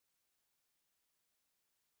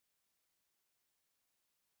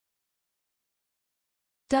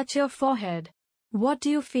Touch your forehead. What do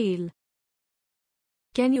you feel?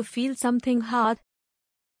 Can you feel something hard?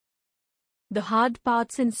 The hard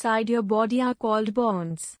parts inside your body are called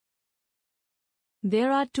bones.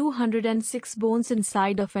 There are 206 bones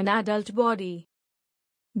inside of an adult body.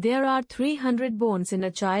 There are 300 bones in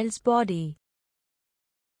a child's body.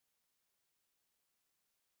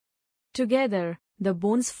 Together, the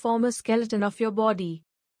bones form a skeleton of your body.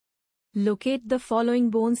 Locate the following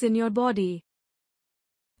bones in your body: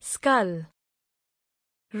 skull,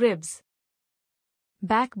 ribs,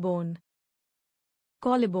 backbone,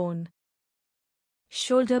 collarbone,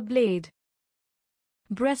 shoulder blade,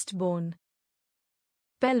 breastbone,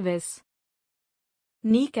 pelvis,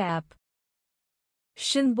 kneecap,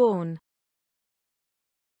 shin bone.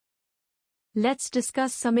 Let's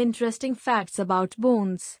discuss some interesting facts about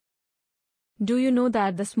bones. Do you know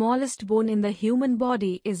that the smallest bone in the human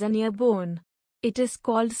body is an ear bone? It is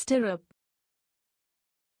called stirrup.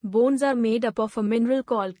 Bones are made up of a mineral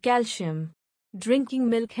called calcium. Drinking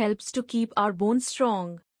milk helps to keep our bones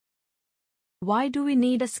strong. Why do we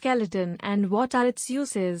need a skeleton and what are its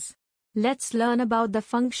uses? Let's learn about the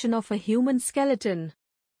function of a human skeleton.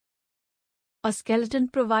 A skeleton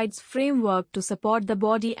provides framework to support the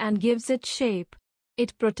body and gives it shape.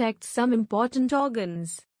 It protects some important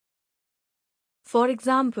organs. For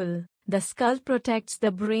example, the skull protects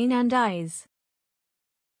the brain and eyes.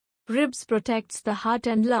 Ribs protects the heart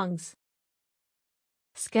and lungs.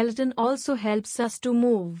 Skeleton also helps us to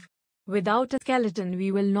move. Without a skeleton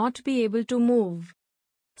we will not be able to move.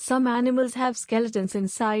 Some animals have skeletons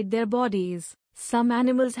inside their bodies. Some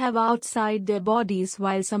animals have outside their bodies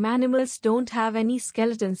while some animals don't have any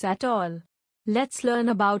skeletons at all. Let's learn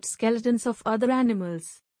about skeletons of other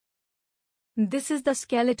animals. This is the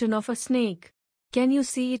skeleton of a snake. Can you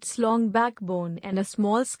see its long backbone and a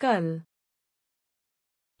small skull?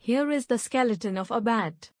 Here is the skeleton of a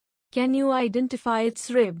bat. Can you identify its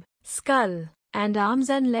rib, skull, and arms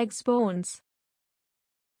and legs bones?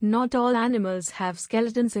 Not all animals have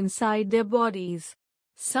skeletons inside their bodies.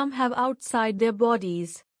 Some have outside their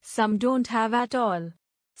bodies, some don't have at all.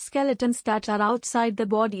 Skeletons that are outside the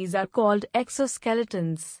bodies are called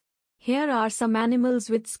exoskeletons. Here are some animals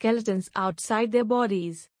with skeletons outside their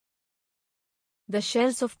bodies. The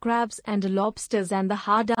shells of crabs and lobsters and the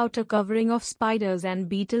hard outer covering of spiders and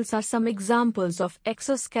beetles are some examples of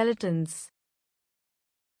exoskeletons.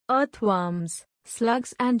 Earthworms,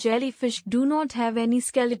 slugs and jellyfish do not have any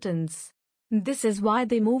skeletons. This is why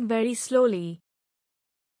they move very slowly.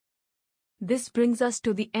 This brings us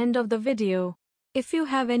to the end of the video. If you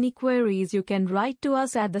have any queries you can write to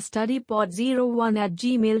us at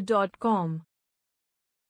thestudypod01@gmail.com.